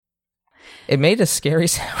It made a scary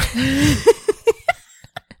sound.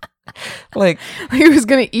 Like he was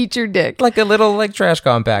gonna eat your dick. Like a little like trash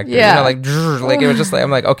compactor. Yeah. You know, like it was just like, I'm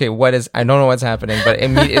like, okay, what is, I don't know what's happening, but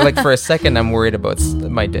immediately, like for a second, I'm worried about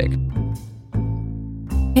my dick.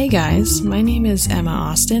 Hey guys, my name is Emma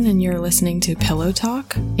Austin, and you're listening to Pillow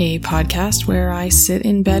Talk, a podcast where I sit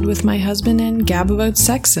in bed with my husband and gab about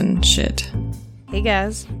sex and shit. Hey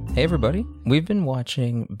guys. Hey everybody. We've been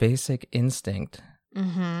watching Basic Instinct.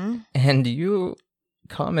 Mm-hmm. And you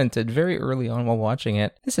commented very early on while watching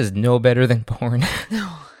it, this is no better than porn. No.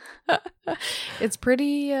 It's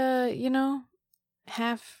pretty,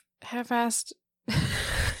 half-assed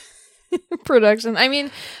production. I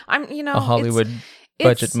mean, a Hollywood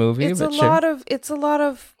budget movie. It's but it's a lot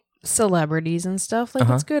of celebrities and stuff. Like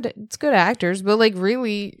it's good actors, but like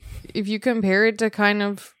really, if you compare it to kind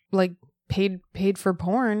of like paid for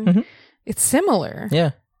porn, it's similar.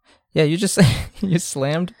 Yeah. Yeah, you just you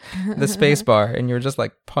slammed the space bar and you were just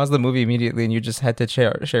like, pause the movie immediately, and you just had to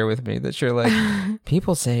share with me that you're like,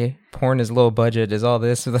 people say porn is low budget, is all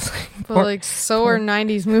this. So that's like, but like, so are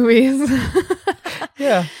 90s movies.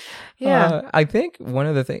 Yeah. Yeah. I think one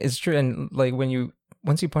of the things is true, and like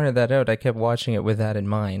once you pointed that out, I kept watching it with that in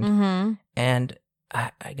mind. Mm-hmm. And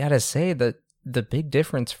I gotta say that the big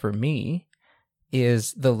difference for me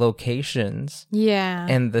is the locations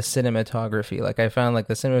and the cinematography. Like I found like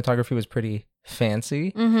the cinematography was pretty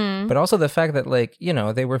fancy, but also the fact that like,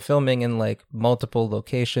 they were filming in like multiple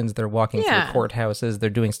locations. They're walking through courthouses. They're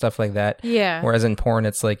doing stuff like that. Yeah. Whereas in porn,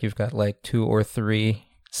 it's like you've got like 2 or 3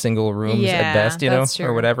 single rooms at best,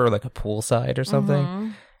 or whatever, like a poolside or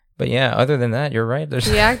something. But yeah, other than that, you're right.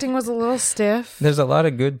 The acting was a little stiff. There's a lot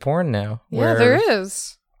of good porn now. Yeah, there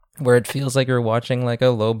is. Where it feels like you're watching like a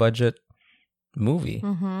low budget movie.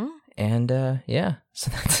 And so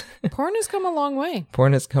that's porn has come a long way.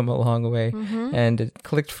 Porn has come a long way. And it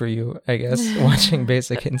clicked for you, I guess, watching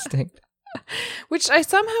Basic Instinct. Which I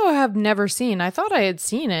somehow have never seen. I thought I had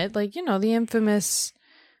seen it. Like, the infamous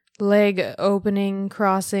leg opening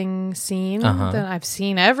crossing scene that I've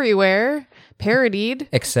seen everywhere, parodied.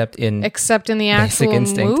 Except in the actual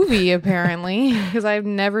movie, apparently, because I've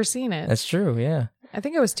never seen it. That's true, yeah. I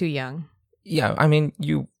think I was too young. Yeah, I mean,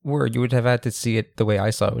 you would have had to see it the way I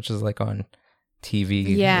saw it, which is like on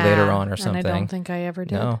TV later on or something. And I don't think I ever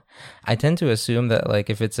did. No. I tend to assume that like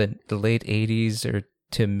if it's a late 80s or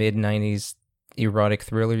to mid 90s erotic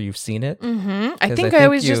thriller, you've seen it. I think I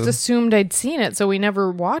always just assumed I'd seen it, so we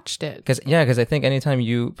never watched it. Because I think anytime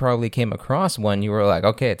you probably came across one, you were like,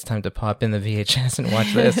 okay, it's time to pop in the VHS and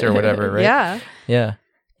watch this or whatever, right? Yeah.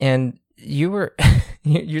 And you were,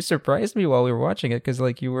 you surprised me while we were watching it, because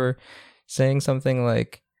like you were saying something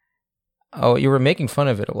like, oh, you were making fun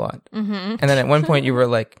of it a lot. And then at one point you were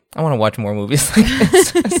like, I want to watch more movies like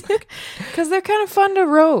this. Because they're kind of fun to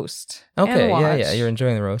roast. Okay, and watch. Yeah. You're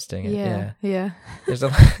enjoying the roasting. Yeah. There's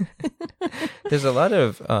a lot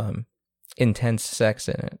of intense sex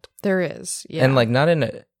in it. There is, yeah. And like not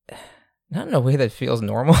in a way that feels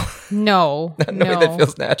normal. No. Not in a way that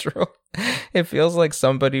feels natural. It feels like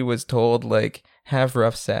somebody was told like, have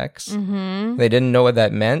rough sex. They didn't know what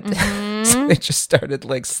that meant. So they just started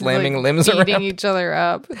like slamming like limbs around. Beating each other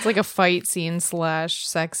up. It's like a fight scene /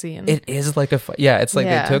 sex scene. It is like a fight. Yeah, it's like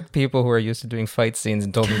they took people who are used to doing fight scenes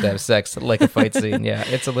and told them to have sex like a fight scene. Yeah,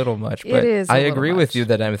 it's a little much. But it is I agree with you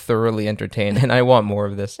that I'm thoroughly entertained and I want more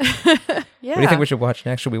of this. Yeah. What do you think we should watch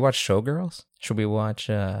next? Should we watch Showgirls? Should we watch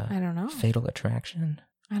I don't know. Fatal Attraction?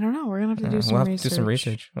 I don't know. We're going to have to do some research. research. We'll have to do some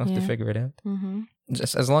research. We'll have to figure it out.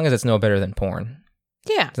 Just as long as it's no better than porn.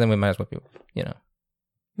 Yeah. Then we might as well be,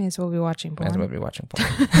 May as well be watching porn. Might as well be watching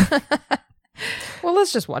porn. Well,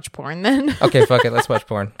 let's just watch porn then. Okay, fuck it. Let's watch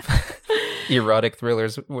porn. Erotic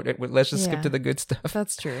thrillers. Let's just skip to the good stuff.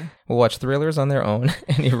 That's true. We'll watch thrillers on their own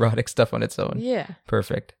and erotic stuff on its own. Yeah.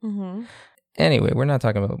 Perfect. Anyway, we're not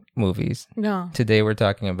talking about movies. No. Today we're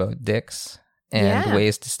talking about dicks and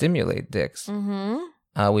ways to stimulate dicks.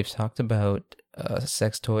 We've talked about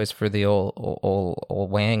sex toys for the old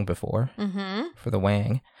wang before. For the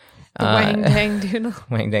wang. The wang dang doodle.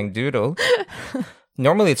 Wang dang doodle.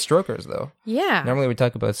 Normally it's strokers though. Yeah. Normally we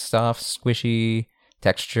talk about soft, squishy,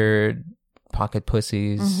 textured pocket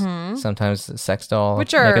pussies. Sometimes sex doll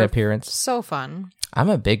which make are an appearance. So fun. I'm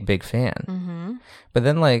a big fan. But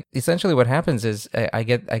then like essentially what happens is I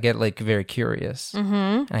get like very curious.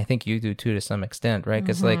 And I think you do too to some extent, right?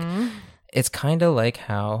 Because like it's kind of like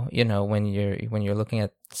how, when you're looking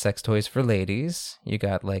at sex toys for ladies, you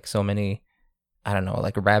got like so many, I don't know,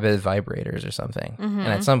 like rabbit vibrators or something. And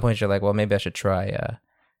at some point you're like, well, maybe I should try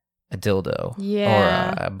a dildo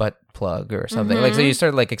or a butt plug or something. Like, so you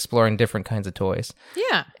start like exploring different kinds of toys.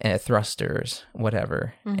 Yeah. Thrusters,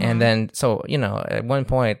 whatever. And then, so, you know, at one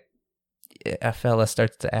point, a fella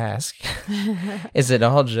starts to ask, is it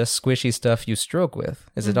all just squishy stuff you stroke with?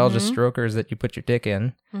 Is it all just strokers that you put your dick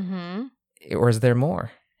in? Or is there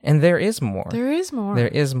more? And there is more. There is more. There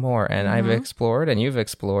is more. And I've explored, and you've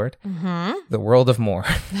explored the world of more.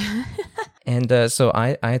 And so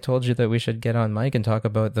I told you that we should get on mic and talk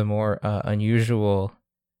about the more unusual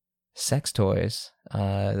sex toys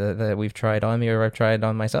that we've tried on me or I've tried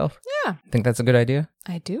on myself. Yeah. Think that's a good idea?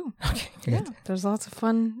 I do. Okay, good. Yeah, there's lots of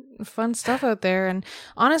fun stuff out there. And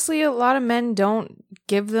honestly, a lot of men don't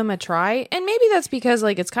give them a try. And maybe that's because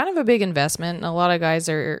like it's kind of a big investment. And a lot of guys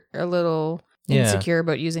are a little insecure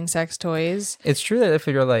about using sex toys. It's true that if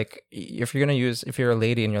you're a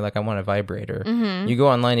lady and you're like, I want a vibrator, you go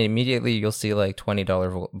online and immediately you'll see like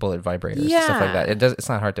 $20 bullet vibrators, stuff like that. It's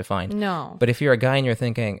not hard to find. No. But if you're a guy and you're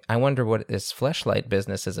thinking, I wonder what this fleshlight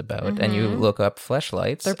business is about, and you look up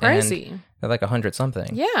fleshlights, they're pricey. They're like 100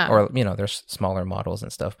 something. Yeah. Or, you know, there's smaller models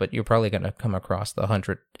and stuff, but you're probably going to come across the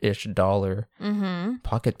 $100-ish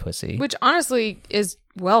pocket pussy. Which honestly is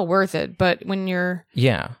well worth it. But when you're...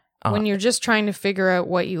 Yeah. When you're just trying to figure out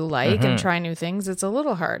what you like and try new things, it's a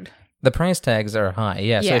little hard. The price tags are high.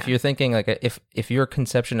 Yeah. So if you're thinking like if your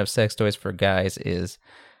conception of sex toys for guys is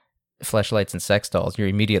fleshlights and sex dolls, you're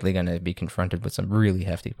immediately going to be confronted with some really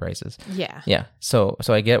hefty prices. Yeah. Yeah. So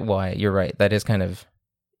I get why you're right. That is kind of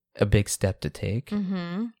a big step to take.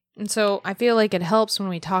 And so I feel like it helps when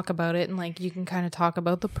we talk about it and like you can kind of talk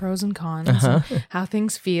about the pros and cons and how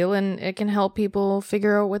things feel, and it can help people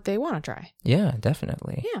figure out what they want to try. Yeah,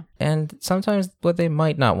 definitely. Yeah. And sometimes what they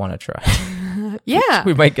might not want to try. Yeah.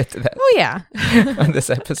 We might get to that. Oh, yeah. On this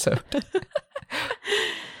episode.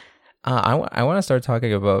 I want to start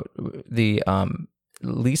talking about the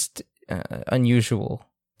least unusual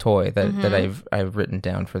toy that I've written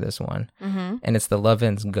down for this one, and it's the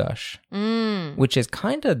Lovense Gush, which is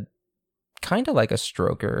kind of like a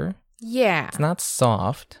stroker. Yeah, it's not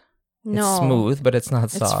soft. No, it's smooth, but it's not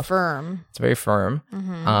soft. It's firm. It's very firm.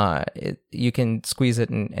 You can squeeze it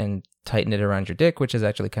and tighten it around your dick, which is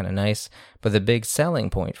actually kind of nice. But the big selling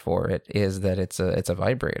point for it is that it's a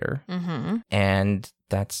vibrator, and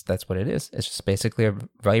that's what it is. It's just basically a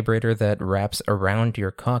vibrator that wraps around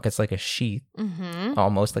your cock. It's like a sheath,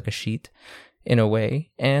 almost like a sheet, in a way.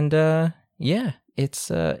 And it's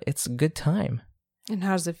a good time. And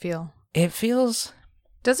how does it feel? It feels.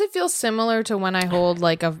 Does it feel similar to when I hold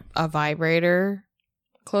like a vibrator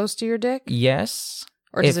close to your dick? Yes.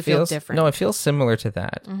 Or does it feel different? No, it feels similar to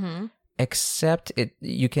that. Except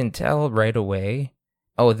you can tell right away,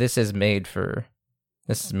 oh, this is made for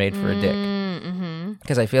a dick.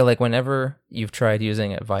 Because I feel like whenever you've tried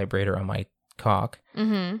using a vibrator on my cock,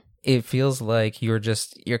 it feels like you're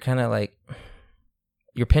kind of like,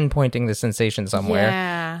 you're pinpointing the sensation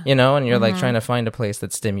somewhere, you know, and you're like trying to find a place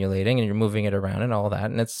that's stimulating, and you're moving it around and all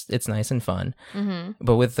that, and it's nice and fun.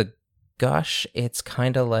 But with the Gush, it's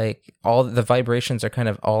kind of like all the vibrations are kind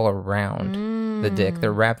of all around the dick.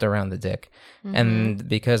 They're wrapped around the dick, and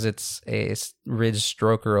because it's a ridge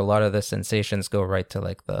stroker, a lot of the sensations go right to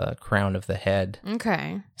like the crown of the head.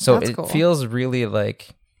 Okay, so it feels really like.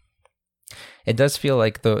 It does feel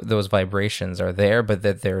like those vibrations are there, but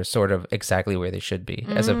that they're sort of exactly where they should be,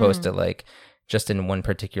 as opposed to like just in one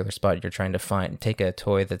particular spot. You're trying to take a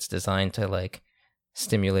toy that's designed to like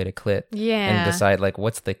stimulate a clit, and decide like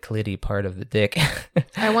what's the clitty part of the dick.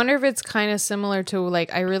 I wonder if it's kind of similar to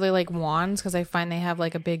like, I really like wands because I find they have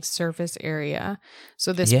like a big surface area.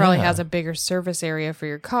 So this probably has a bigger surface area for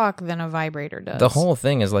your cock than a vibrator does. The whole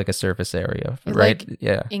thing is like a surface area, right?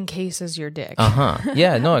 Like, encases your dick.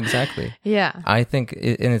 Yeah, no, exactly. Yeah. I think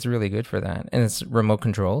and it's really good for that. And it's remote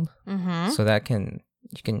controlled. So that you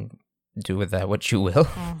can do with that what you will.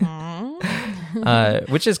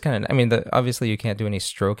 Which is kind of, I mean, obviously you can't do any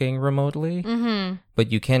stroking remotely, but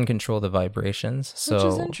you can control the vibrations. So which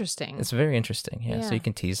is interesting. It's very interesting. Yeah. So you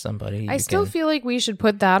can tease somebody. I still feel like we should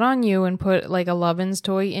put that on you and put like a Lovense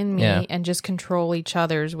toy in me and just control each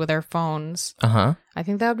other's with our phones. I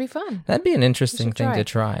think that would be fun. That'd be an interesting thing to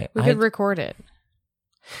try. We could record it.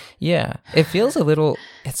 Yeah. It feels a little,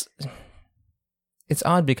 it's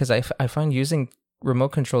odd because I find using remote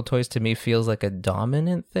control toys to me feels like a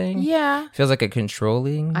dominant thing. Yeah. Feels like a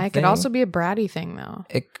controlling thing. Could also be a bratty thing though.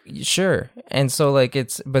 Sure. And so like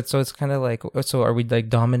it's kind of like, so are we like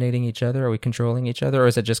dominating each other? Are we controlling each other? Or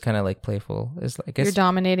is it just kind of like playful? Is like you're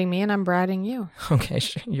dominating me and I'm bratting you. Okay.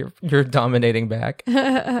 Sure. You're dominating back.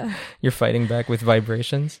 You're fighting back with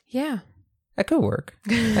vibrations. Yeah. That could work.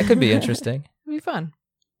 That could be interesting. It'd be fun.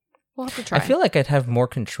 We'll have to try. I feel like I'd have more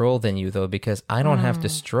control than you, though, because I don't have to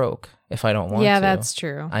stroke if I don't want to. Yeah, that's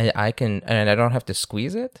true. I can, and I don't have to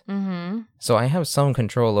squeeze it. Mm-hmm. So I have some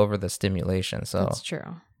control over the stimulation. So that's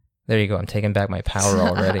true. There you go. I'm taking back my power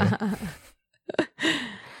already.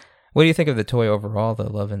 What do you think of the toy overall, the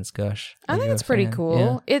Lovin's Gush? I think it's pretty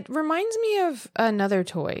cool. Yeah. It reminds me of another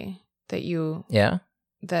toy that you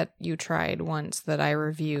tried once that I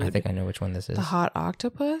reviewed. I think I know which one this is. The Hot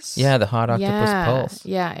Octopuss? Yeah, the Hot Octopuss Pulse.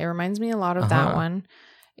 Yeah, it reminds me a lot of that one.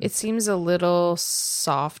 It seems a little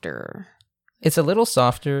softer. It's a little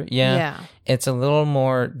softer, yeah. It's a little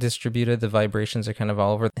more distributed. The vibrations are kind of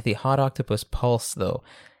all over. The Hot Octopuss Pulse, though,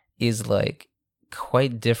 is like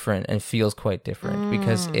quite different and feels quite different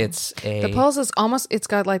because the Pulse is almost, it's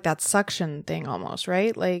got like that suction thing almost,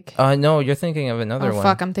 right? Like no, you're thinking of another one.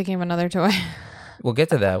 Fuck, I'm thinking of another toy. We'll get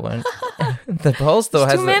to that one. The Pulse though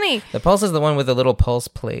has too many. The Pulse is the one with the little pulse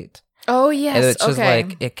plate. Oh yes, and it's just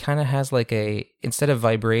like it kind of has like a, instead of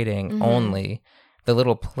vibrating only, the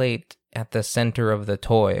little plate at the center of the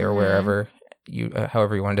toy or wherever you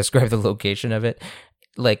however you want to describe the location of it,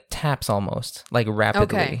 like taps almost like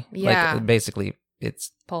rapidly. Okay. Yeah. Like basically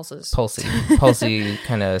it's pulsy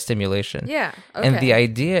kind of stimulation. Yeah. Okay. And the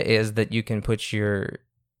idea is that you can put your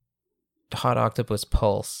Hot Octopuss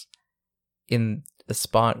Pulse in the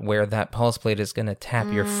spot where that pulse plate is going to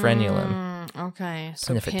tap your frenulum. Okay.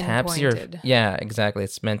 So and if it taps your, yeah, exactly.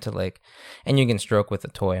 It's meant to like, and you can stroke with the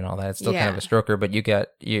toy and all that. It's still kind of a stroker, but you got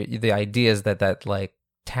the idea is that like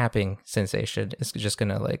tapping sensation is just going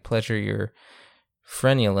to like pleasure your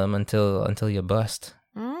frenulum until you bust.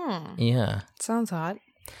 Yeah. Sounds hot.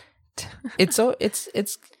 It's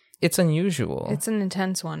unusual. It's an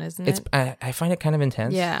intense one, isn't it? I find it kind of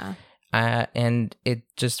intense. Yeah. And it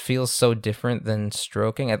just feels so different than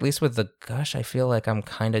stroking. At least with the Gush, I feel like I'm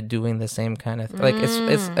kind of doing the same kind of like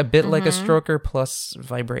it's a bit like a stroker plus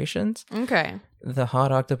vibrations. Okay. The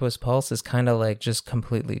Hot Octopuss Pulse is kind of like just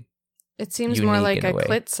completely. It seems more like a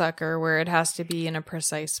clit sucker where it has to be in a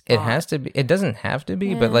precise spot. It has to be. It doesn't have to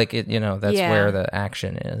be, but like it, that's where the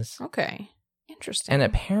action is. Okay. Interesting. And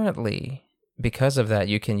apparently, because of that,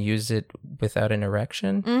 you can use it without an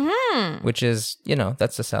erection, which is,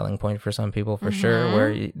 that's a selling point for some people for sure,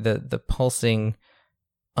 where the pulsing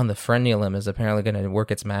on the frenulum is apparently going to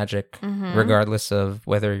work its magic regardless of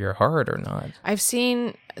whether you're hard or not. I've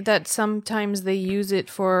seen that sometimes they use it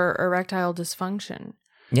for erectile dysfunction.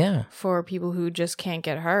 Yeah. For people who just can't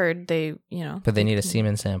get hard, But they need a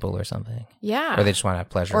semen sample or something. Yeah. Or they just want to have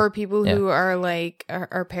pleasure. Or people who are like,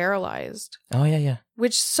 are paralyzed. Oh, yeah.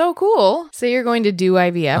 Which is so cool. Say you're going to do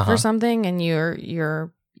IVF or something and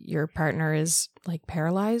your partner is like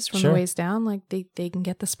paralyzed from the waist down, like they can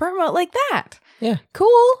get the sperm out like that. Yeah.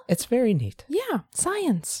 Cool. It's very neat. Yeah.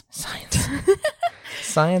 Science.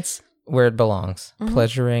 Science where it belongs.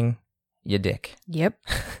 Pleasuring your dick. Yep.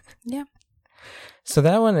 Yep. So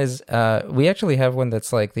that one is, we actually have one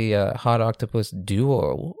that's like the Hot Octopuss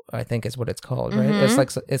Duo, I think is what it's called, right?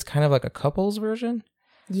 It's kind of like a couples version.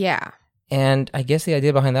 Yeah. And I guess the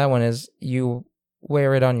idea behind that one is you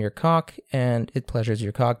wear it on your cock and it pleasures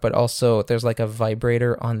your cock, but also there's like a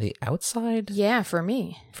vibrator on the outside. Yeah, for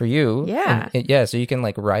me. For you. Yeah. So you can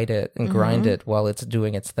like ride it and grind it while it's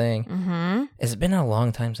doing its thing. It's been a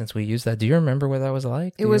long time since we used that. Do you remember what that was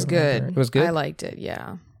like? It was good. It was good? I liked it,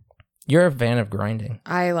 yeah. You're a fan of grinding.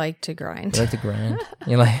 I like to grind. You like to grind?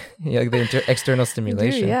 you like the external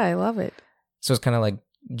stimulation. Yeah, I love it. So it's kind of like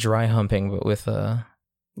dry humping, but with a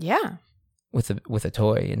with a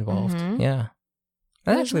toy involved. Yeah,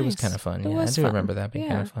 that actually was kind of fun. Yeah, I do remember that being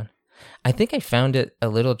kind of fun. I think I found it a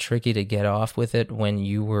little tricky to get off with it when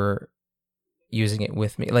you were using it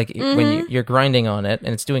with me, like when you're grinding on it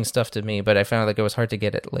and it's doing stuff to me, but I found like it was hard to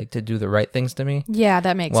get it like to do the right things to me. Yeah,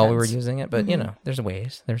 that makes sense. While we were using it, but there's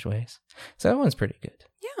ways. So that one's pretty good.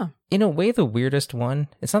 Yeah. In a way, the weirdest one,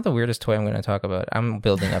 it's not the weirdest toy I'm going to talk about. I'm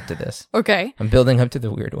building up to this. Okay. I'm building up to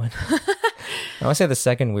the weird one. I want to say the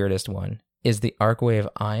second weirdest one is the Arcwave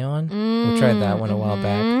Ion. We tried that one a while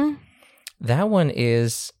back. That one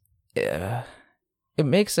is, it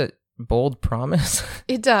makes a bold promise.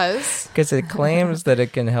 It does. Because it claims that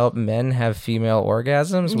it can help men have female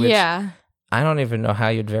orgasms, which I don't even know how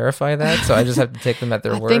you'd verify that, so I just have to take them at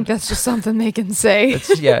their word. I think that's just something they can say.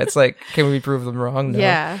 It's like, can we prove them wrong? No.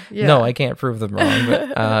 Yeah. No, I can't prove them wrong,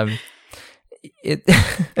 but it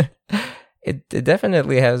it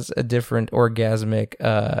definitely has a different orgasmic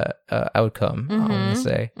outcome, I'm going to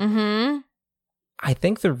say. I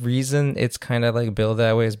think the reason it's kind of like built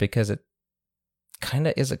that way is because it kind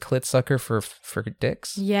of is a clit sucker for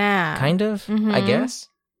dicks. Yeah. Kind of, I guess.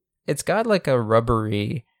 It's got like a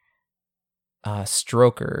rubbery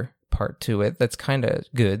stroker, part to it that's kind of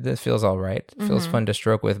good. That feels all right. It feels fun to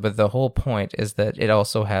stroke with. But the whole point is that it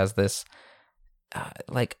also has this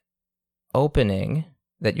like opening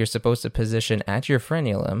that you're supposed to position at your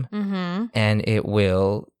frenulum, and it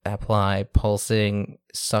will apply pulsing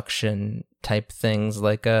suction type things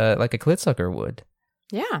like a clit sucker would.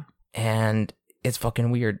 Yeah. And it's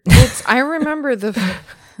fucking weird. I remember the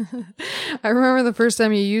first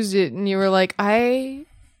time you used it and you were like, I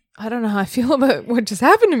don't know how I feel about what just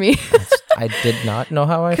happened to me. I did not know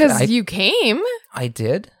how I felt. Because you came. I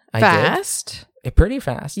did. Fast. Pretty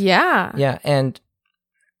fast. Yeah. Yeah. And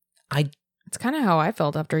it's kind of how I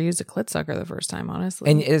felt after I used a clit sucker the first time, honestly.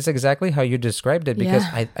 And it's exactly how you described it, because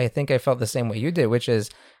I think I felt the same way you did, which is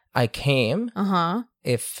I came.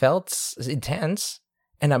 It felt intense.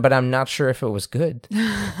 But I'm not sure if it was good.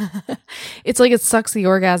 It's like it sucks the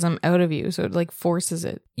orgasm out of you, so it like forces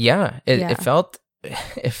it. Yeah, it felt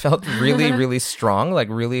really, really strong. Like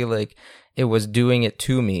really, like it was doing it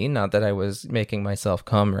to me. Not that I was making myself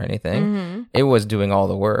come or anything. It was doing all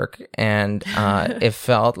the work, and it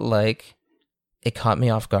felt like it caught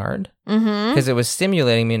me off guard because it was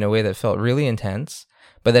stimulating me in a way that felt really intense.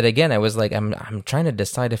 But then again, I was like, I'm trying to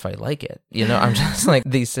decide if I like it. You know, I'm just like,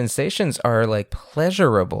 these sensations are like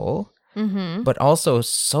pleasurable, but also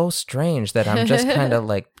so strange that I'm just kind of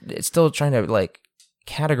like, still trying to like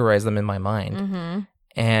categorize them in my mind.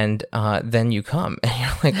 And then you come and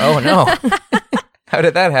you're like, oh no, how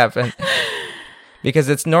did that happen? Because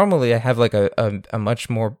it's normally I have like a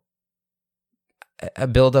much more a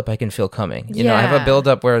buildup I can feel coming. You know, I have a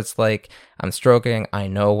buildup where it's like I'm stroking. I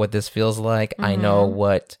know what this feels like. I know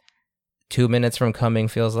what 2 minutes from coming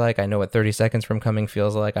feels like. I know what 30 seconds from coming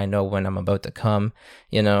feels like. I know when I'm about to come,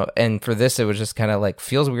 you know. And for this, it was just kind of like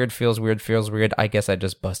feels weird. I guess I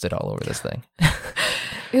just busted all over this thing.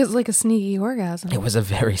 It was like a sneaky orgasm. It was a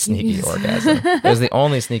very sneaky orgasm. It was the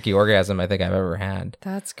only sneaky orgasm I think I've ever had.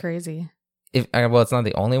 That's crazy. Well, it's not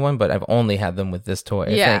the only one, but I've only had them with this toy.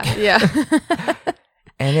 I think. Yeah.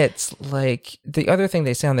 And it's like the other thing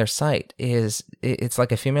they say on their site is it's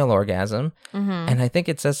like a female orgasm. And I think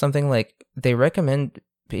it says something like they recommend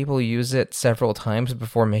people use it several times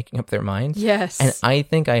before making up their minds. Yes. And I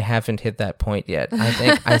think I haven't hit that point yet. I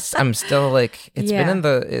think I'm still like, it's been in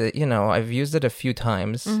the, you know, I've used it a few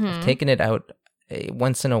times. I've taken it out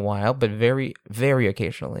once in a while, but very, very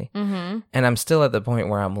occasionally. And I'm still at the point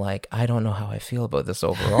where I'm like, I don't know how I feel about this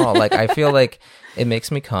overall. Like, I feel like it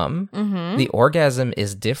makes me come. The orgasm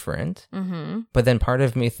is different. But then part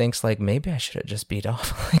of me thinks like, maybe I should have just beat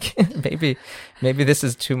off. Like, maybe this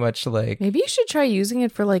is too much. Like, maybe you should try using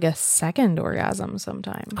it for like a second orgasm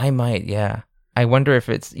sometime. I might, yeah. I wonder if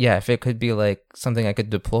if it could be like something I could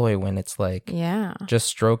deploy when it's like, just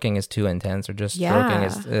stroking is too intense, or just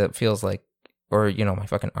stroking it feels like, or, you know, my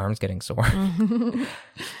fucking arm's getting sore.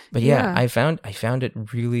 But I found it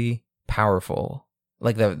really powerful.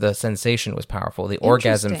 Like the sensation was powerful. The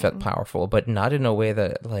orgasm felt powerful, but not in a way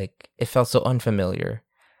that like it felt so unfamiliar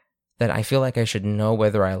that I feel like I should know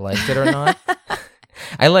whether I liked it or not.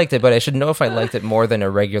 I liked it, but I should know if I liked it more than a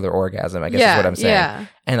regular orgasm, I guess is what I'm saying. Yeah.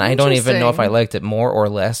 And I don't even know if I liked it more or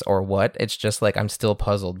less or what. It's just like I'm still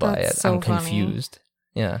puzzled by it. So I'm confused.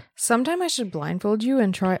 Yeah. Sometime I should blindfold you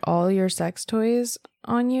and try all your sex toys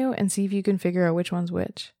on you and see if you can figure out which one's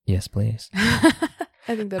which. Yes, please. I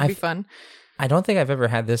think that'd be fun. I don't think I've ever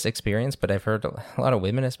had this experience, but I've heard a lot of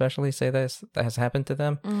women especially say this, that has happened to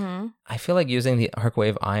them. I feel like using the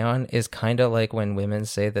Arcwave Ion is kind of like when women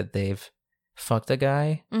say that they've fucked a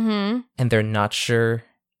guy and they're not sure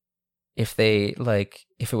if they like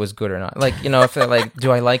if it was good or not. Like, you know, if they're like,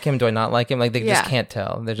 do I like him? Do I not like him? Like they just can't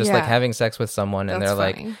tell. They're just like having sex with someone and they're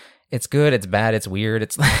funny. Like, it's good, it's bad, it's weird.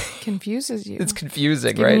 It's like confuses you. It's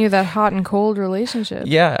confusing, it's giving you that hot and cold relationship.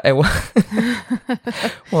 Yeah.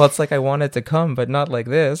 Well, it's like I wanted to come, but not like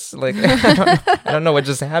this. Like I don't know what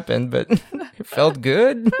just happened, but it felt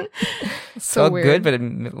good. So felt weird. Good, but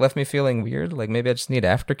it left me feeling weird. Like maybe I just need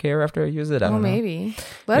aftercare after I use it. I don't know. Maybe.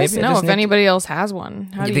 Let us know if anybody else has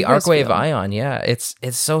one. How do the you guys Arcwave feel? Ion, it's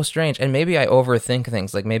so strange. And maybe I overthink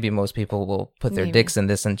things. Like maybe most people will put their dicks in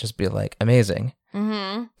this and just be like, amazing.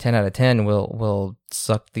 10 out of 10 will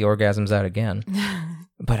suck the orgasms out again.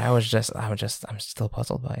 But I'm still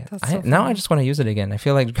puzzled by it. Now I just want to use it again. I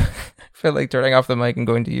feel like turning off the mic and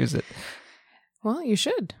going to use it. Well, you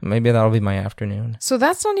should. Maybe that'll be my afternoon. So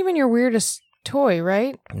that's not even your weirdest toy,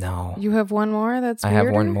 right? No. You have one more that's weirder? I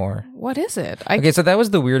have one more. What is it? Okay, so that was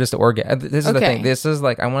the weirdest orgasm. This is the thing. This is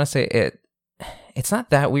like, I want to say it's not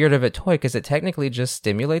that weird of a toy because it technically just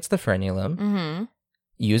stimulates the frenulum,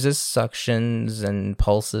 uses suctions and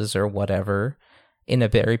pulses or whatever. in a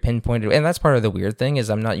very pinpointed, and that's part of the weird thing is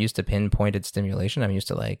I'm not used to pinpointed stimulation. I'm used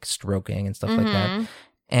to like stroking and stuff like that.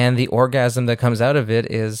 And the orgasm that comes out of it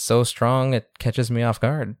is so strong, it catches me off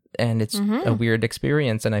guard. And it's a weird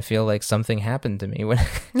experience. And I feel like something happened to me when,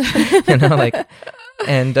 like,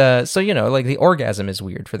 and so, like the orgasm is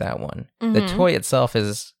weird for that one. The toy itself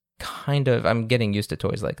is kind of, I'm getting used to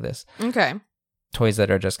toys like this. Okay. Toys that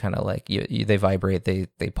are just kind of like, they vibrate, they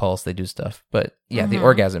pulse, they do stuff. But yeah, the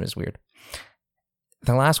orgasm is weird.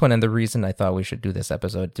 The last one, and the reason I thought we should do this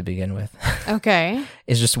episode to begin with, okay,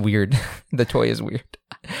 is just weird. The toy is weird.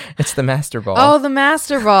 It's the Master Ball. Oh, the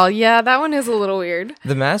Master Ball. Yeah, that one is a little weird.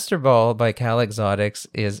 The Master Ball by Cal Exotics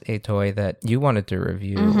is a toy that you wanted to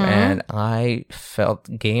review, and I felt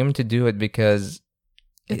game to do it because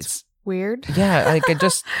it's weird. Yeah, like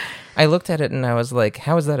I looked at it and I was like,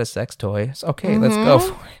 how is that a sex toy? So, okay, let's go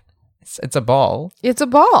for it. It's a ball. It's a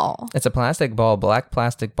ball. It's a plastic ball, black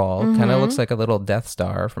plastic ball. Kind of looks like a little Death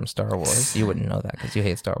Star from Star Wars. You wouldn't know that because you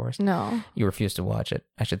hate Star Wars. No. You refuse to watch it,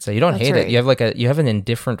 I should say. You don't hate it. You have you have an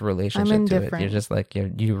indifferent relationship to it. You're just like,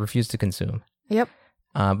 you refuse to consume. Yep.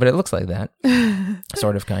 But it looks like that.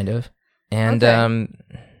 Sort of, kind of. And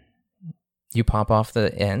you pop off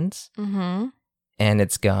the ends. And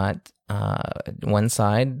it's got one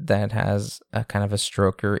side that has a kind of a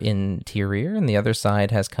stroker interior, and the other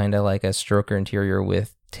side has kind of like a stroker interior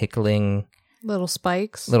with tickling little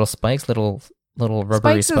spikes, little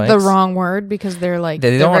rubbery spikes. Is the wrong word because they're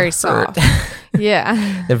very soft.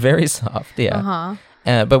 Yeah, they're very soft. Yeah.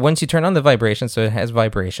 But once you turn on the vibrations, so it has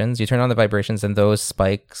vibrations. You turn on the vibrations, and those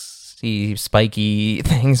spiky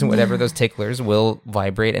things, whatever, those ticklers will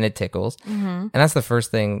vibrate and it tickles. And that's the first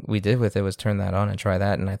thing we did with it was turn that on and try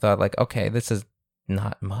that. And I thought like, okay, this is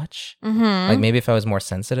not much. Like maybe if I was more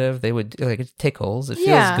sensitive, they would like, it tickles. It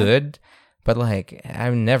feels good, but like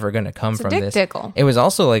I'm never going to come from this. Tickle. It was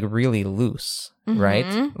also like really loose,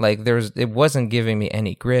 right? Like it wasn't giving me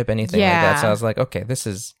any grip, anything like that. So I was like, okay, this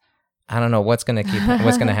is, I don't know what's going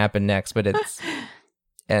to happen next, but it's,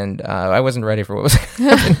 and I wasn't ready for what was going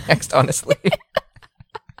to happen next, honestly.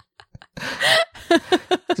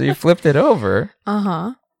 So you flipped it over.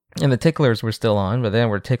 And the ticklers were still on, but then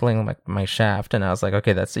we're tickling my shaft, and I was like,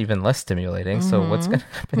 okay, that's even less stimulating. So what's going to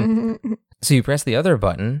happen? So you press the other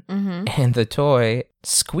button, and the toy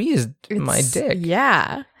squeezed my dick.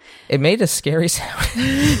 Yeah. It made a scary sound.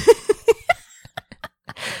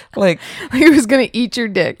 Like it was gonna eat your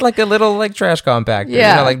dick, like a little like trash compactor.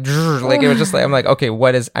 Yeah, like it was just like, I'm like, okay,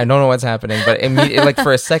 I don't know what's happening, but immediately, like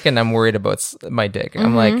for a second, I'm worried about my dick.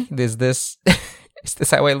 I'm like, is this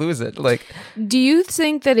how I lose it? Like, do you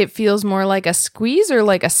think that it feels more like a squeeze or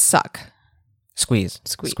like a suck? Squeeze.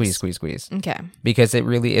 Okay, because it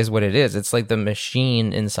really is what it is. It's like the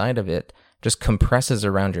machine inside of it just compresses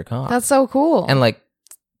around your cock. That's so cool. And like,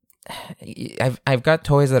 I've got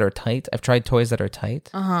toys that are tight. I've tried toys that are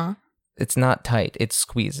tight. It's not tight. It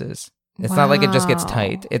squeezes. It's not like it just gets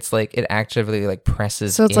tight. It's like it actively like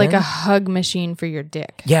presses. So it's like a hug machine for your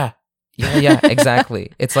dick. Yeah,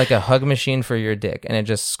 exactly. It's like a hug machine for your dick, and it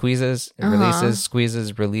just squeezes, releases,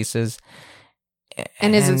 squeezes, releases.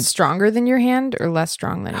 And is it stronger than your hand or less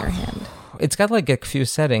strong than your hand? It's got like a few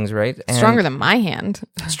settings, right? And stronger than my hand.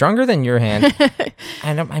 Stronger than your hand.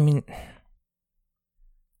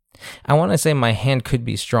 I want to say my hand could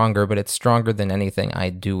be stronger, but it's stronger than anything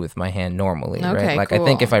I do with my hand normally, right? Like, cool. I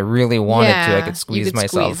think if I really wanted to, I could squeeze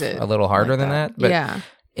myself a little harder than that. But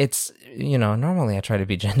it's, normally I try to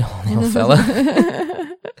be gentle on the old fella.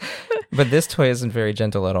 But this toy isn't very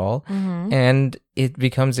gentle at all. And it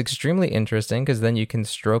becomes extremely interesting because then you can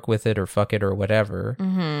stroke with it or fuck it or whatever.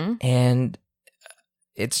 And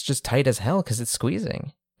it's just tight as hell because it's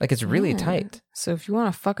squeezing. Like, it's really tight. So if you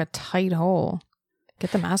want to fuck a tight hole,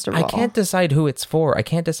 get the Master Ball. I can't decide who it's for. I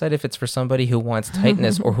can't decide if it's for somebody who wants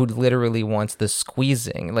tightness or who literally wants the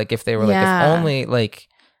squeezing. Like, if they were like, if only, like,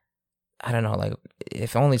 I don't know, like,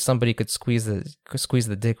 if only somebody could squeeze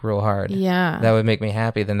the dick real hard. Yeah. That would make me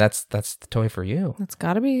happy. Then that's the toy for you. That's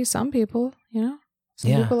got to be some people,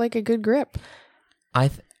 Some people like a good grip.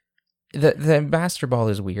 The Master Ball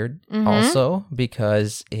is weird also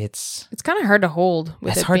because it's kind of hard to hold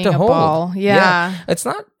with it's it hard being to a hold. ball. Yeah. It's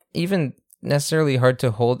not even necessarily hard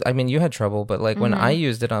to hold. I mean, you had trouble, but like when I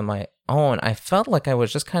used it on my own, I felt like I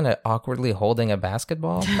was just kind of awkwardly holding a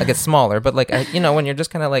basketball. Like, it's smaller, but like, when you're just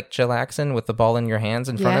kind of like chillaxing with the ball in your hands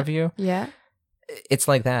in front of you. Yeah. It's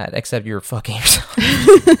like that, except you're fucking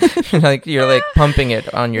yourself. Like, you're like pumping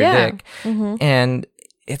it on your dick. And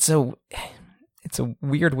it's a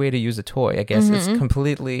weird way to use a toy, I guess. It's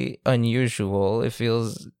completely unusual. It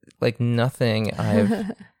feels like nothing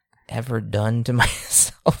I've ever done to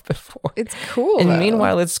myself before. It's cool. And though.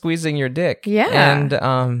 meanwhile, it's squeezing your dick. Yeah.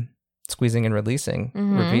 And squeezing and releasing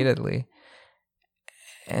repeatedly.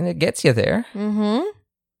 And it gets you there. Mm-hmm.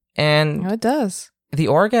 And it does. The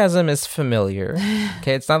orgasm is familiar.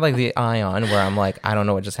 Okay, it's not like the Ion where I'm like, I don't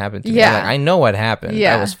know what just happened to me. Yeah. Like, I know what happened.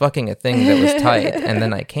 Yeah. I was fucking a thing that was tight, and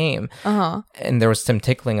then I came. And there was some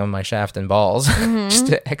tickling on my shaft and balls just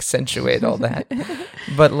to accentuate all that.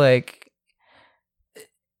 But like,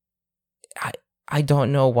 I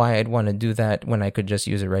don't know why I'd want to do that when I could just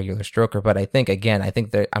use a regular stroker. But I think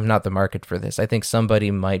that I'm not the market for this. I think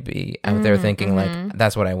somebody might be out there thinking like,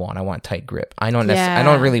 that's what I want. I want tight grip. I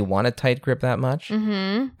don't really want a tight grip that much.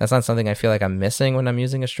 That's not something I feel like I'm missing when I'm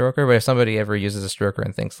using a stroker. But if somebody ever uses a stroker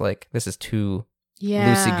and thinks like, this is too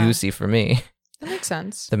loosey-goosey for me, that makes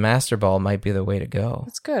sense. The Master Ball might be the way to go.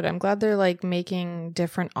 That's good. I'm glad they're like making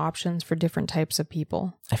different options for different types of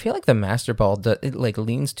people. I feel like the Master Ball, it like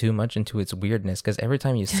leans too much into its weirdness because every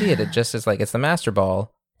time you see it, it just is like, it's the Master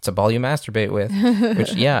Ball. It's a ball you masturbate with,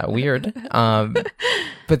 which, yeah, weird.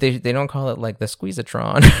 But they don't call it like the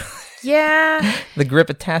Squeezatron. Yeah. The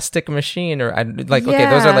Gripitastic machine, or okay,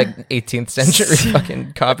 those are like 18th century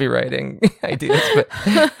fucking copywriting ideas, but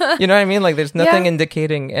you know what I mean? Like there's nothing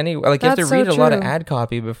indicating any, like you have to read a lot of ad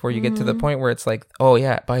copy before you get to the point where it's like, oh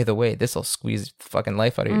yeah, by the way, this will squeeze the fucking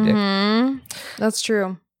life out of your dick. That's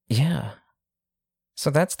true. Yeah. So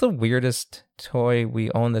that's the weirdest toy we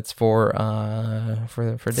own that's for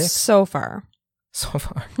dicks. So far.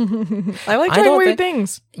 I like trying weird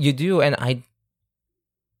things. You do, and I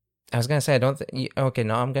was gonna say I don't think. Okay,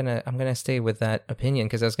 no, I'm gonna stay with that opinion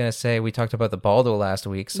because I was gonna say we talked about the Baldo last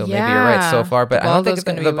week, so maybe you're right so far. But I don't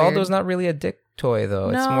think the Baldo's not really a dick toy though.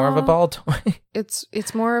 No, it's more of a ball toy.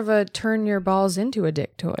 It's more of a turn your balls into a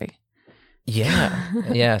dick toy.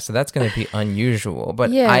 Yeah. So that's gonna be unusual.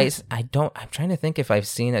 But I don't. I'm trying to think if I've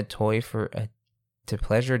seen a toy to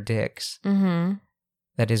pleasure dicks.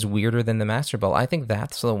 That is weirder than the Master Ball. I think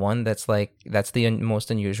that's the one that's the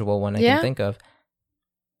most unusual one I can think of.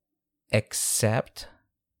 Except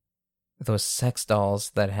those sex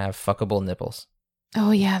dolls that have fuckable nipples.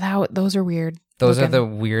 Oh yeah, those are weird. Those are the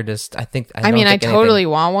weirdest. I totally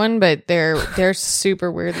want one, but they're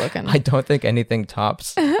super weird looking. I don't think anything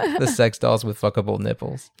tops the sex dolls with fuckable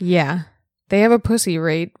nipples. Yeah, they have a pussy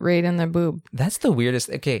right in their boob. That's the weirdest.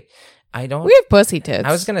 Okay, we have pussy tits.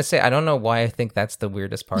 I was gonna say I don't know why I think that's the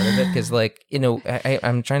weirdest part of it because like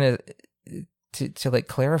I'm trying to like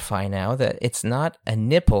clarify now that it's not a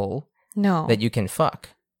nipple. No. That you can fuck,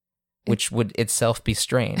 which would itself be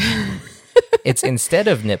strange. It's instead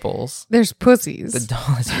of nipples. There's pussies. The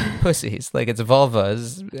doll is pussies. Like it's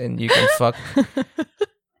vulvas and you can fuck.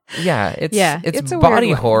 Yeah, it's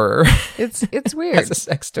body horror. It's weird. As a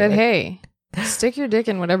sex toy. But hey, stick your dick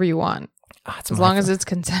in whatever you want. As long as it's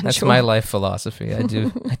consensual. That's my life philosophy. I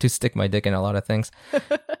do stick my dick in a lot of things.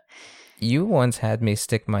 You once had me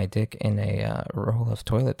stick my dick in a roll of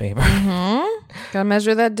toilet paper. Gotta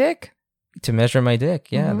measure that dick. To measure my dick,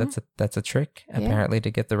 yeah, that's a trick apparently to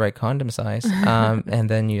get the right condom size. And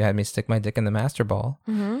then you had me stick my dick in the Master Ball,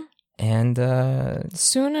 and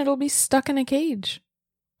soon it'll be stuck in a cage.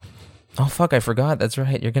 Oh fuck! I forgot. That's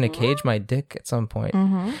right. You're gonna cage my dick at some point.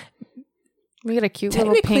 We got a cute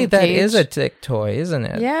little pink cage. Technically, that is a dick toy, isn't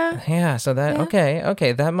it? Yeah. Yeah. So that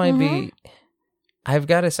okay, that might be. I've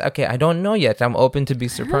got to say, okay, I don't know yet. I'm open to be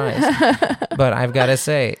surprised. But I've got to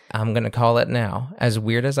say, I'm going to call it now. As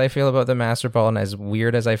weird as I feel about the Master Ball and as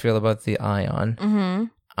weird as I feel about the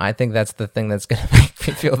Ion, I think that's the thing that's going to make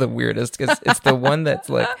me feel the weirdest because it's the one that's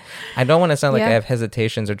like, I don't want to sound like I have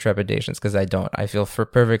hesitations or trepidations because I don't. I feel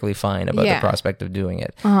perfectly fine about the prospect of doing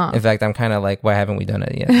it. In fact, I'm kind of like, why haven't we done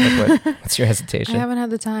it yet? Like, what's your hesitation? I haven't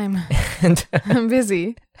had the time. And I'm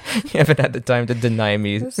busy. You haven't had the time to deny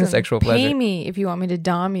me sexual pleasure. Pay me if you want me to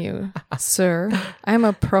dom you, sir. I'm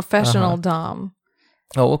a professional dom.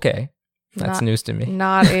 Oh, okay. That's news to me.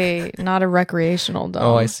 Not a recreational dom.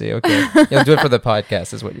 Oh, I see. Okay. You'll do it for the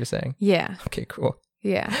podcast is what you're saying. Yeah. Okay, cool.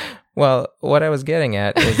 Yeah. Well, what I was getting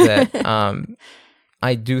at is that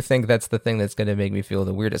I do think that's the thing that's going to make me feel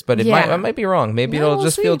the weirdest. But I might be wrong. Maybe it'll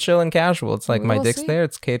just feel chill and casual. It's like my dick's there.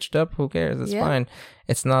 It's caged up. Who cares? It's fine.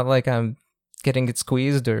 It's not like I'm getting it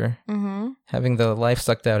squeezed or having the life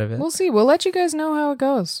sucked out of it. We'll see. We'll let you guys know how it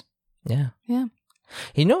goes. Yeah. Yeah.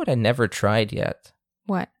 You know what I never tried yet?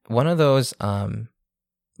 What? One of those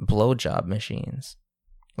blowjob machines.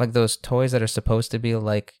 Like those toys that are supposed to be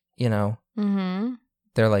like,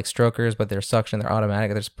 they're like strokers, but they're suction, they're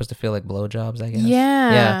automatic. They're supposed to feel like blowjobs, I guess.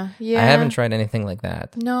 Yeah. I haven't tried anything like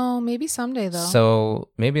that. No, maybe someday though. So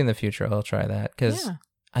maybe in the future I'll try that because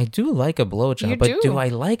I do like a blowjob. But do I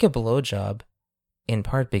like a blowjob in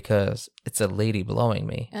part because it's a lady blowing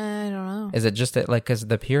me. I don't know. Is it just like because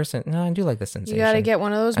the pure no, I do like the sensation. You got to get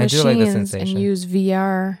one of those machines and use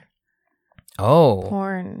VR.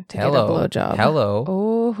 Porn to get a blowjob.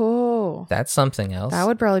 Oh, that's something else. That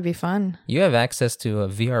would probably be fun. You have access to a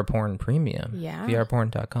VR porn premium. Yeah.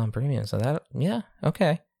 VRporn.com premium. So that, yeah,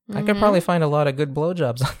 okay. I could probably find a lot of good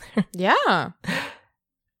blowjobs on there. Yeah.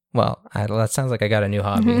 Well, that sounds like I got a new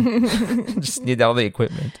hobby. Just need all the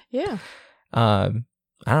equipment. Yeah. I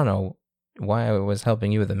don't know why I was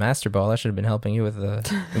helping you with the master ball. I should have been helping you with the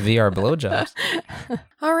VR blowjobs.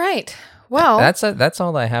 All right. Well, that's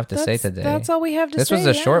all I have to say today. That's all we have to say. This was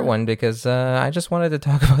a short one because I just wanted to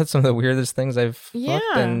talk about some of the weirdest things I've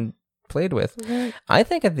fucked and played with. Right. I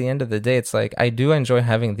think at the end of the day, it's like I do enjoy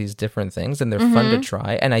having these different things and they're fun to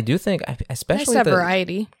try. And I do think, especially nice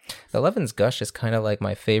variety. The Levin's Gush is kind of like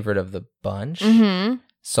my favorite of the bunch. Mm-hmm.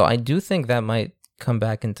 So I do think that might come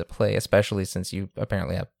back into play, especially since you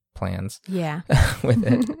apparently have plans with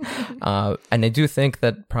it. And I do think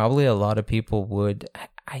that probably a lot of people would...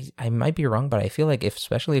 I might be wrong, but I feel like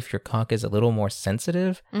especially if your cock is a little more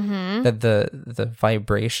sensitive, that the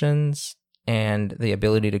vibrations and the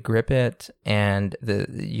ability to grip it and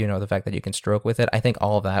the fact that you can stroke with it, I think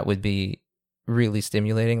all of that would be really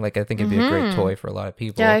stimulating. Like I think it'd be a great toy for a lot of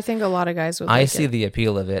people. Yeah, I think a lot of guys would. I see the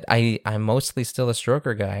appeal of it. I'm mostly still a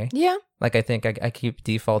stroker guy. Yeah. Like I think I keep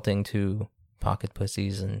defaulting to pocket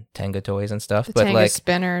pussies and Tenga toys and stuff. The but Tenga like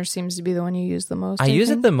spinner seems to be the one you use the most. I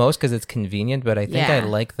use it the most because it's convenient, but I think I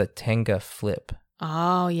like the Tenga flip.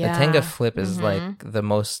 Oh yeah, the Tenga flip is like the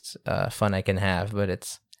most fun I can have, but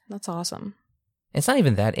that's awesome. It's not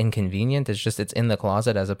even that inconvenient. It's just it's in the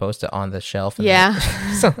closet as opposed to on the shelf. Yeah,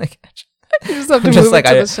 so like you just have to move it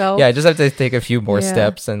to the shelf. Yeah, I just have to take a few more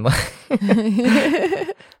steps and like.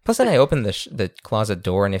 Plus, then I open the closet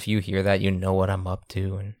door, and if you hear that, you know what I'm up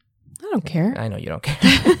to, and. I don't care. I know you don't care.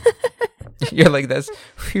 You're like,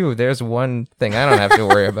 there's one thing I don't have to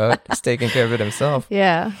worry about. He's taking care of it himself.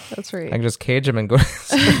 Yeah, that's right. I can just cage him and go to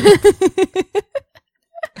sleep.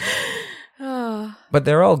 But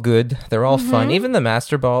they're all good. They're all fun. Even the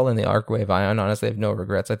Master Ball and the Arcwave Ion, honestly, I have no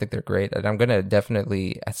regrets. I think they're great. And I'm going to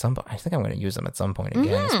definitely, I think I'm going to use them at some point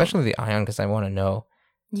again, especially the Ion, because I want to know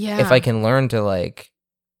if I can learn to like,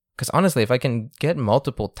 because honestly, if I can get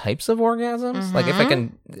multiple types of orgasms, like if I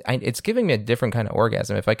can, it's giving me a different kind of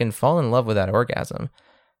orgasm. If I can fall in love with that orgasm,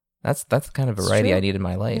 that's the kind of variety I need in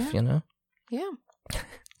my life, you know? Yeah.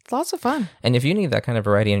 It's lots of fun. And if you need that kind of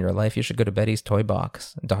variety in your life, you should go to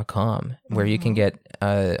bettystoybox.com where you can get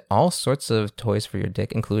all sorts of toys for your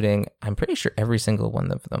dick, including, I'm pretty sure, every single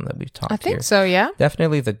one of them that we've talked here. I think so, yeah.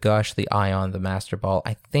 Definitely the Gush, the Ion, the Master Ball.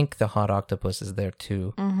 I think the Hot Octopus is there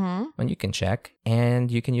too. And you can check. And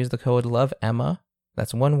you can use the code LOVEEMMA,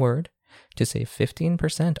 that's one word, to save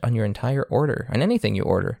 15% on your entire order, on anything you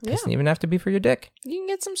order. It doesn't even have to be for your dick. You can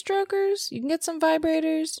get some strokers, you can get some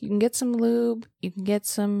vibrators, you can get some lube, you can get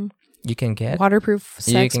some waterproof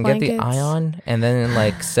sex blankets. Get the Ion, and then in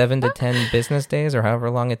like 7 to 10 business days or however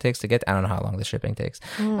long it takes to get, I don't know how long the shipping takes,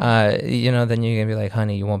 then you're going to be like,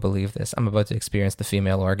 honey, you won't believe this. I'm about to experience the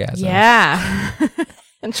female orgasm. Yeah.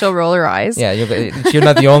 And she'll roll her eyes. Yeah, you're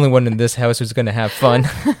not the only one in this house who's going to have fun.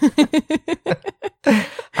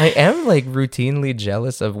 I am like routinely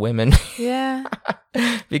jealous of women. Yeah.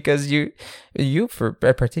 Because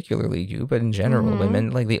particularly you, but in general,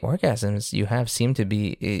 women, like the orgasms you have seem to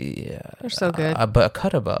be they're so good. A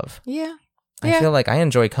cut above. Yeah. I feel like I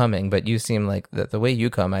enjoy coming, but you seem like the way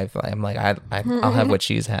you come, I'm like, I'll have what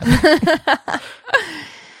she's having.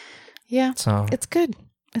 Yeah. So it's good.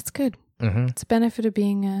 It's good. It's a benefit of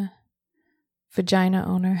being a vagina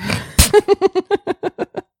owner.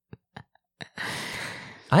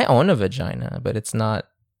 I own a vagina, but it's not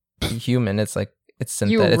human. It's like, it's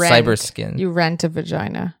synthetic. It's cyber skin. You rent a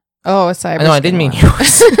vagina. Oh, a cyber skin. No, I didn't mean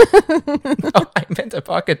yours. No, I meant a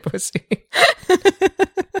pocket pussy.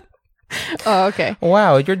 Oh, okay.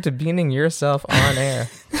 Wow, you're demeaning yourself on air.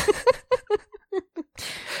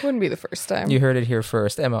 Wouldn't be the first time. You heard it here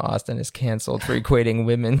first. Emma Austin is canceled for equating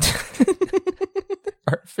women to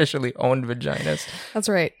artificially owned vaginas. That's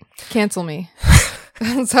right. Cancel me.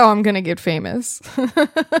 That's how I'm going to get famous. That's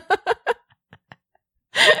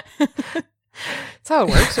how it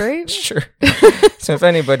works, right? Sure. So if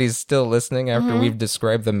anybody's still listening after we've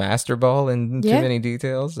described the Master Ball in too many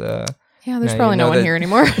details, there's probably no one here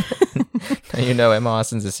anymore. Now you know Emma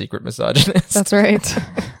Austin's a secret misogynist. That's right.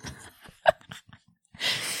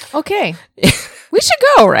 Okay. We should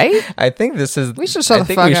go, right? I think this is... We should shut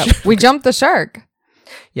the fuck up. We jumped the shark.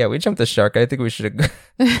 Yeah, we jumped the shark. I think we should...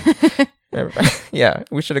 Yeah,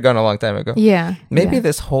 we should have gone a long time ago. Yeah. Maybe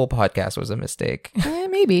this whole podcast was a mistake.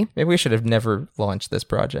 Maybe. Maybe we should have never launched this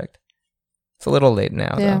project. It's a little late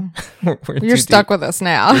now, though. You're stuck with us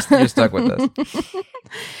now. You're stuck with us.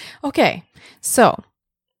 Okay, so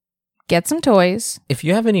get some toys. If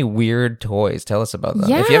you have any weird toys, tell us about them.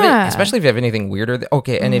 Yeah. Especially if you have anything weirder.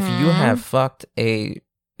 Okay, and if you have fucked a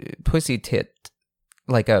pussy tit,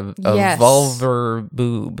 like a vulvar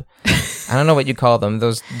boob. I don't know what you call them.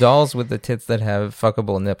 Those dolls with the tits that have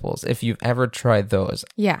fuckable nipples. If you've ever tried those,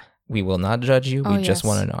 we will not judge you. We just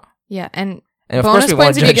want to know. Yeah, and of bonus course we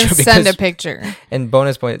points won't if you judge can send a picture. And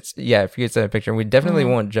bonus points, if you can send a picture. We definitely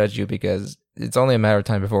won't judge you because it's only a matter of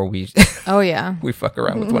time before we we fuck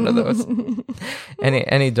around with one of those.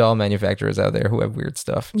 Any doll manufacturers out there who have weird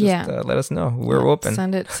stuff, just let us know. We're open.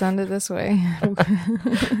 Send it this way.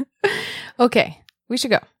 Okay, we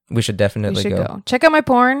should go. We should definitely go. Check out my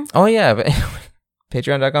porn. Oh yeah,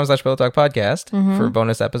 patreon.com/pillowtalk podcast for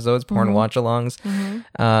bonus episodes, porn watch-alongs,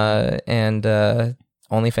 and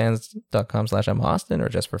onlyfans.com/EmmaAustin or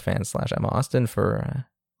just for fans/EmmaAustin for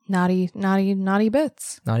naughty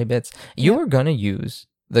bits. Naughty bits. You were gonna use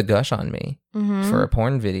the gush on me for a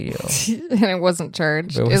porn video, and it wasn't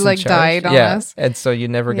charged. It died on us. And so you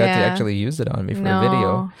never got to actually use it on me for a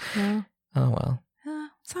video. No. Oh well.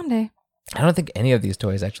 Someday. I don't think any of these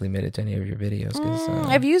toys actually made it to any of your videos.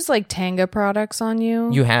 I've used Tanga products on you.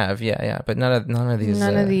 You have, but none of these.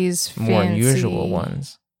 None of these more unusual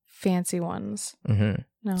ones. Fancy ones. Mm-hmm.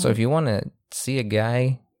 No. So if you want to see a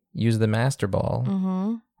guy use the master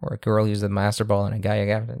ball, or a girl use the master ball, and a guy,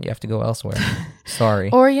 you have to go elsewhere.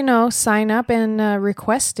 Sorry. Or sign up and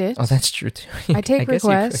request it. Oh, that's true too. I take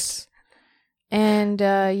requests. And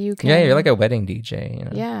you can... Yeah, you're like a wedding DJ.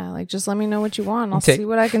 Yeah, just let me know what you want. I'll see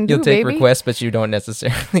what I can do, You'll take requests, but you don't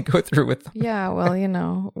necessarily go through with them. Yeah,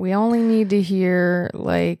 well, we only need to hear,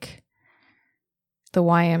 the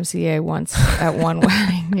YMCA once at one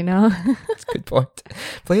wedding, That's a good point.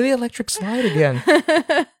 Play the electric slide again.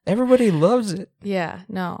 Everybody loves it. Yeah,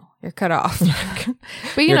 no, you're cut off. But,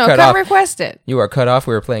 come request it. You are cut off.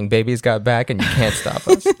 We were playing Baby's Got Back, and you can't stop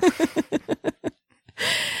us.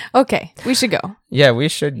 Okay, we should go. Yeah, we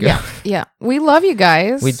should go. Yeah. We love you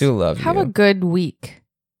guys. We do love you. Have a good week.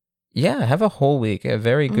 Yeah, have a whole week, a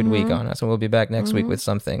very good week on us. And we'll be back next week with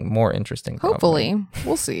something more interesting. Hopefully.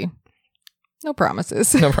 We'll see. No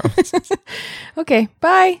promises. No promises. Okay,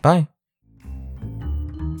 bye. Bye.